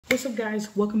What's up,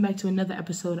 guys? Welcome back to another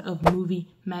episode of Movie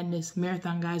Madness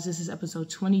Marathon, guys. This is episode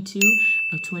 22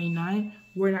 of 29.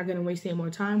 We're not going to waste any more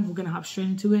time. We're going to hop straight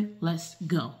into it. Let's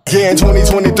go. Yeah, in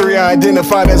 2023, I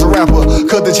identified as a rapper.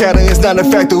 Cut the chatter, it's not a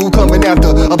factor who coming after.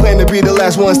 I plan to be the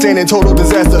last one standing, total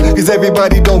disaster. Cause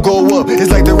everybody don't go up. It's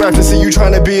like the raptor, see you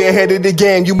trying to be ahead of the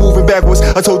game. You moving backwards.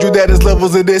 I told you that there's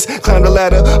levels of this. Climb the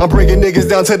ladder. I'm bringing niggas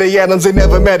down to the atoms. It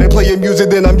never matter. Playing music,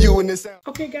 then I'm you in this sound.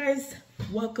 Okay, guys.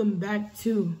 Welcome back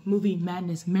to Movie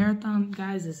Madness Marathon,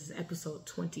 guys. This is episode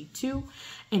 22,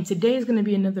 and today is going to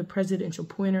be another presidential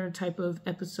pointer type of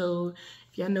episode,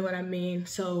 if y'all know what I mean.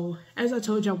 So, as I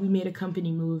told y'all, we made a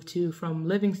company move from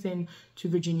Livingston to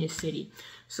Virginia City.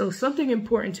 So, something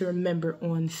important to remember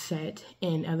on set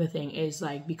and other thing is,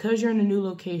 like, because you're in a new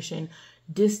location,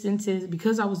 distances,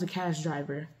 because I was a cast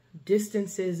driver,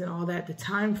 distances and all that, the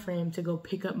time frame to go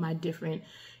pick up my different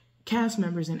cast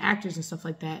members and actors and stuff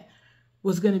like that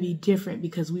was going to be different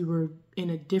because we were in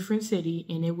a different city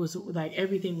and it was like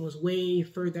everything was way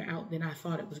further out than I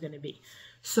thought it was going to be.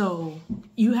 So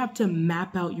you have to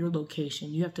map out your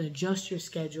location. You have to adjust your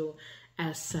schedule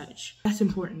as such. That's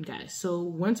important, guys. So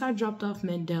once I dropped off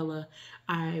Mandela,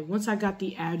 once I got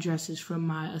the addresses from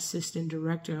my assistant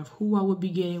director of who I would be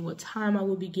getting, what time I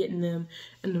would be getting them,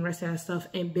 and the rest of that stuff,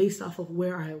 and based off of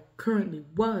where I currently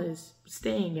was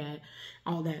staying at,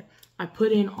 all that, I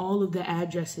put in all of the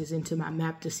addresses into my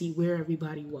map to see where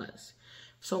everybody was.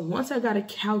 So once I got a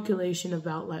calculation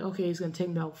about, like, okay, it's going to take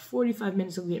me about 45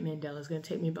 minutes to get Mandela. It's going to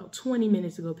take me about 20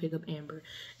 minutes to go pick up Amber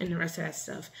and the rest of that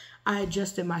stuff. I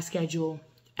adjusted my schedule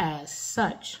as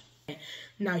such.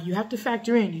 Now, you have to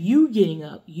factor in you getting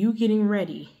up, you getting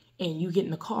ready, and you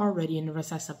getting the car ready and the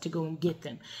rest of that stuff to go and get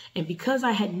them. And because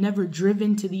I had never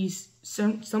driven to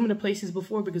some of the places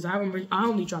before, because I remember I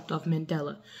only dropped off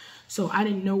Mandela. So I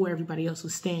didn't know where everybody else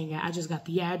was staying at. I just got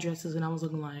the addresses and I was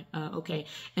looking like, okay.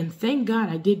 And thank God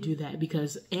I did do that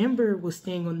because Amber was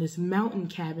staying on this mountain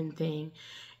cabin thing.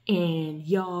 And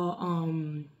y'all,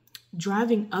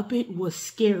 driving up it was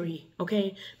scary,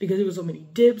 okay? Because there was so many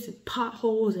dips and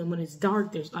potholes. And when it's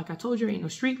dark, there's, like I told you, there ain't no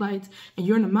street lights. And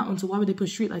you're in the mountain, so why would they put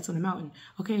street lights on the mountain,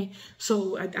 okay?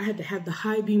 So I had to have the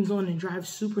high beams on and drive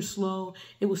super slow.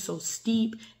 It was so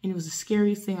steep. And it was the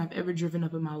scariest thing I've ever driven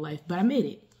up in my life. But I made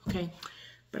it. Okay,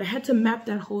 but I had to map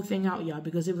that whole thing out, y'all,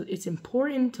 because it's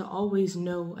important to always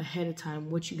know ahead of time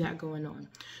what you got going on.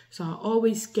 So I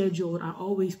always scheduled, I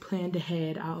always planned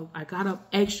ahead. I got up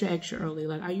extra early.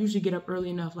 Like, I usually get up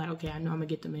early enough, like, okay, I know I'm gonna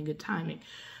get them in good timing.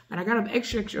 But I got up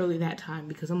extra early that time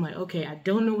because I'm like, okay, I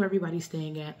don't know where everybody's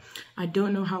staying at. I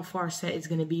don't know how far set it's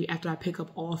gonna be after I pick up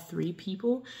all 3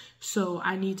 people. So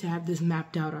I need to have this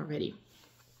mapped out already.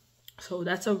 So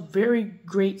that's a very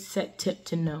great set tip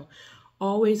to know.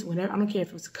 Always, whenever, I don't care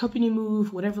if it's a company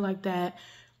move, whatever like that,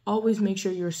 always make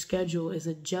sure your schedule is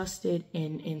adjusted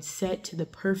and set to the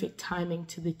perfect timing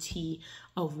to the T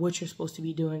of what you're supposed to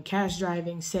be doing. Cash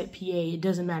driving, set PA, it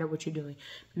doesn't matter what you're doing.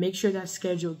 Make sure that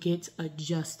schedule gets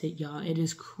adjusted, y'all. It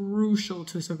is crucial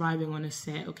to surviving on a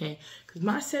set, okay? Because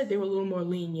my set, they were a little more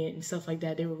lenient and stuff like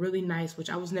that. They were really nice, which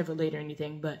I was never late or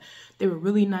anything, but they were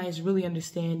really nice, really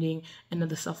understanding, and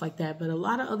other stuff like that. But a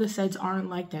lot of other sets aren't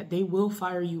like that. They will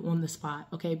fire you on the spot,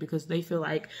 okay? Because they feel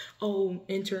like, oh,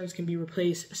 interns can be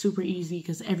replaced super easy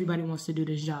because everybody wants to do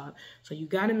this job. So you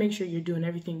got to make sure you're doing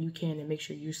everything you can and make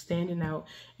sure you're standing out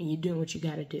and you're doing what you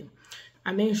got to do.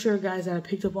 I made sure, guys, that I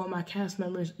picked up all my cast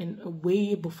members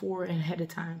way before and ahead of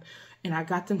time. And I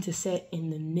got them to set in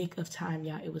the nick of time,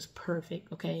 y'all. It was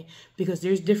perfect, okay? Because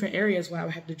there's different areas where I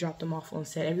would have to drop them off on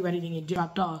set. Everybody didn't get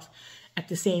dropped off at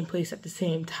the same place at the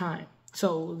same time.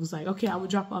 So it was like, okay, I would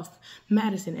drop off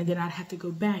Madison and then I'd have to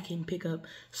go back and pick up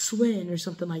Swin or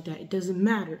something like that. It doesn't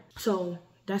matter. So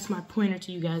that's my pointer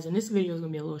to you guys, and this video is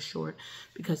gonna be a little short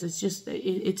because it's just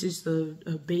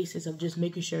the basis of just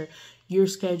making sure your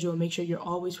schedule, make sure you're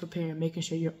always prepared, making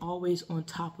sure you're always on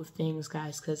top of things,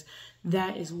 guys, because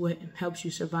that is what helps you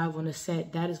survive on a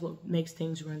set. That is what makes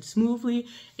things run smoothly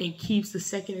and keeps the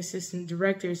second assistant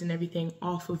directors and everything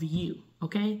off of you,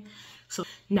 okay? So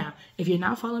now, if you're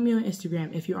not following me on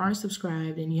Instagram, if you aren't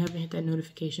subscribed and you haven't hit that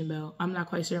notification bell, I'm not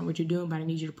quite certain what you're doing, but I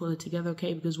need you to pull it together,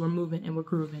 okay? Because we're moving and we're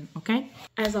grooving, okay?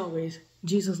 As always,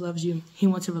 Jesus loves you. He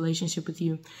wants a relationship with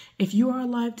you. If you are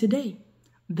alive today,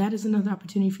 that is another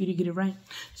opportunity for you to get it right.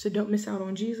 So don't miss out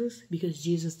on Jesus because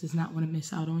Jesus does not want to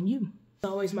miss out on you. As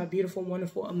always, my beautiful,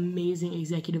 wonderful, amazing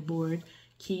executive board.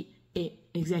 Keep it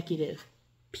executive.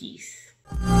 Peace.